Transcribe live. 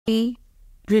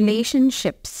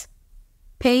Relationships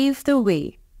pave the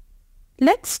way.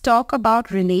 Let's talk about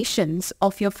relations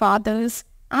of your father's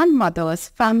and mother's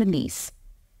families.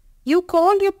 You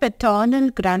call your paternal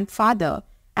grandfather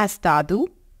as Dadu.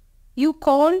 You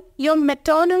call your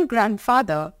maternal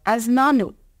grandfather as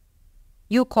Nanu.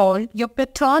 You call your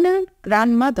paternal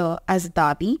grandmother as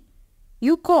Dadi.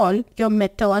 You call your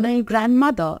maternal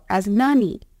grandmother as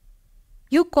Nani.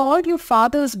 You call your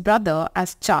father's brother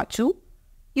as Chachu.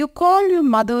 You call your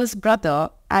mother's brother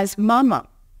as Mama.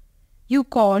 You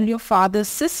call your father's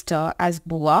sister as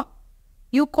Bua.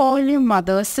 You call your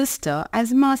mother's sister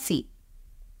as Masi.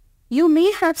 You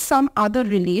may have some other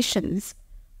relations.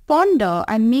 Ponder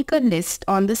and make a list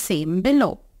on the same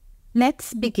below.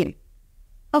 Let's begin.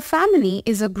 A family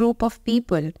is a group of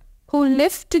people who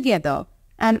live together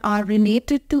and are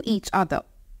related to each other.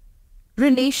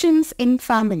 Relations in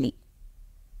family.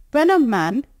 When a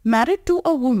man married to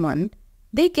a woman,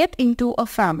 they get into a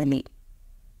family.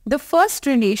 The first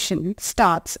relation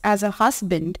starts as a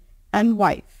husband and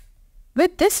wife.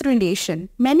 With this relation,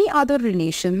 many other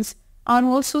relations are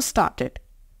also started.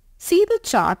 See the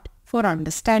chart for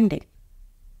understanding.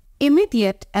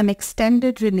 Immediate and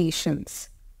extended relations.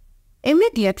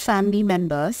 Immediate family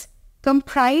members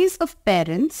comprise of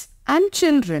parents and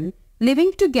children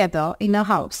living together in a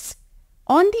house.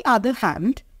 On the other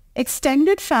hand,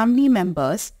 extended family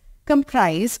members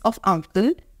comprise of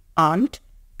uncle, aunt,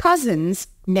 cousins,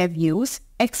 nephews,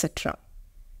 etc.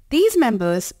 These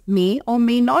members may or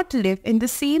may not live in the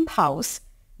same house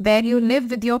where you live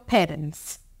with your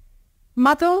parents.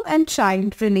 Mother and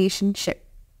child relationship.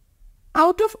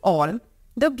 Out of all,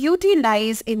 the beauty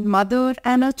lies in mother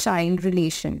and a child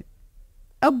relation.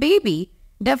 A baby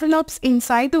develops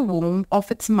inside the womb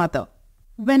of its mother.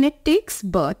 When it takes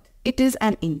birth, it is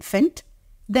an infant.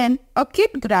 Then a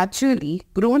kid gradually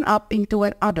grown up into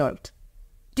an adult.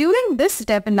 During this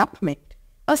development,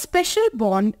 a special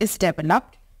bond is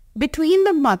developed between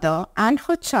the mother and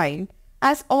her child,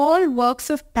 as all works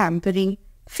of pampering,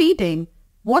 feeding,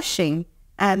 washing,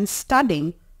 and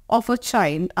studying of a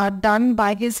child are done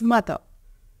by his mother.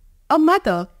 A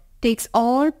mother takes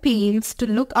all pains to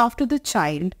look after the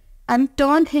child and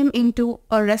turn him into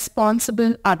a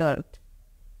responsible adult.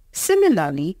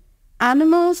 Similarly,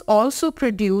 animals also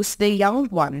produce their young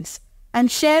ones and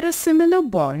share a similar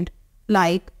bond,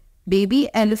 like baby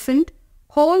elephant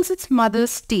holds its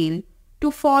mother's tail to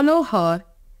follow her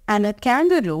and a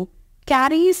kangaroo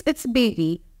carries its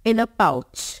baby in a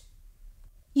pouch.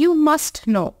 You must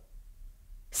know,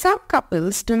 some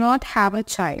couples do not have a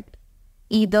child.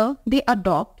 Either they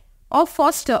adopt or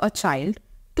foster a child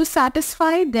to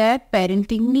satisfy their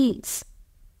parenting needs.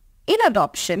 In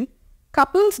adoption,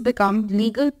 couples become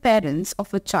legal parents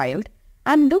of a child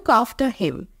and look after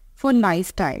him for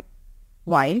lifetime,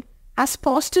 while as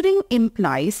fostering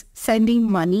implies sending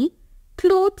money,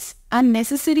 clothes and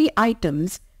necessary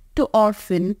items to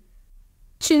orphan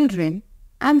children,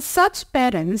 and such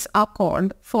parents are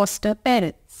called foster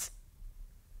parents.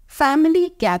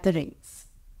 Family gatherings.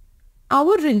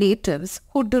 Our relatives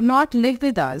who do not live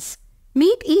with us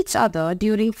meet each other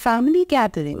during family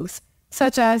gatherings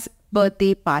such as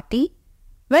birthday party,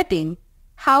 wedding,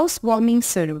 housewarming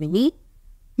ceremony,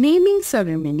 naming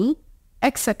ceremony,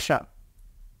 etc.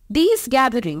 These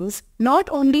gatherings not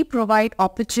only provide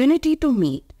opportunity to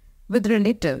meet with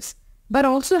relatives, but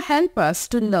also help us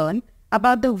to learn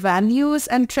about the values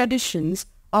and traditions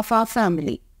of our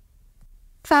family.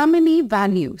 Family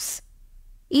values.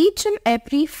 Each and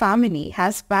every family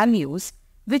has values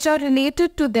which are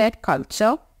related to their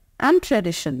culture and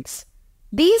traditions.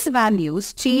 These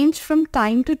values change from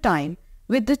time to time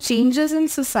with the changes in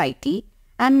society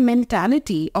and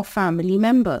mentality of family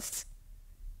members.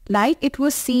 Like it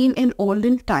was seen in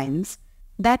olden times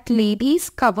that ladies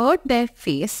covered their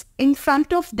face in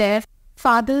front of their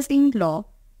fathers-in-law,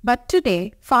 but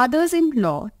today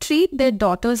fathers-in-law treat their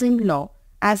daughters-in-law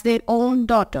as their own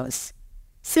daughters.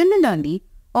 Similarly,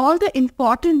 all the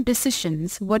important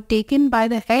decisions were taken by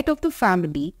the head of the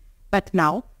family, but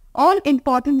now all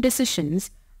important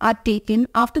decisions are taken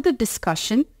after the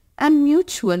discussion and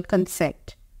mutual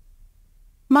consent.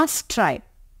 Must try.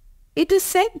 It is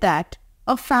said that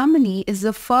a family is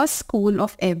the first school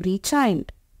of every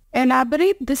child.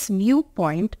 Elaborate this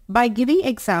viewpoint by giving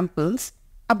examples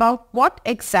about what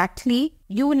exactly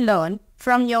you learn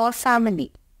from your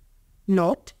family.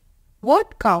 Note,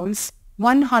 word counts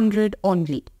 100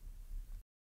 only.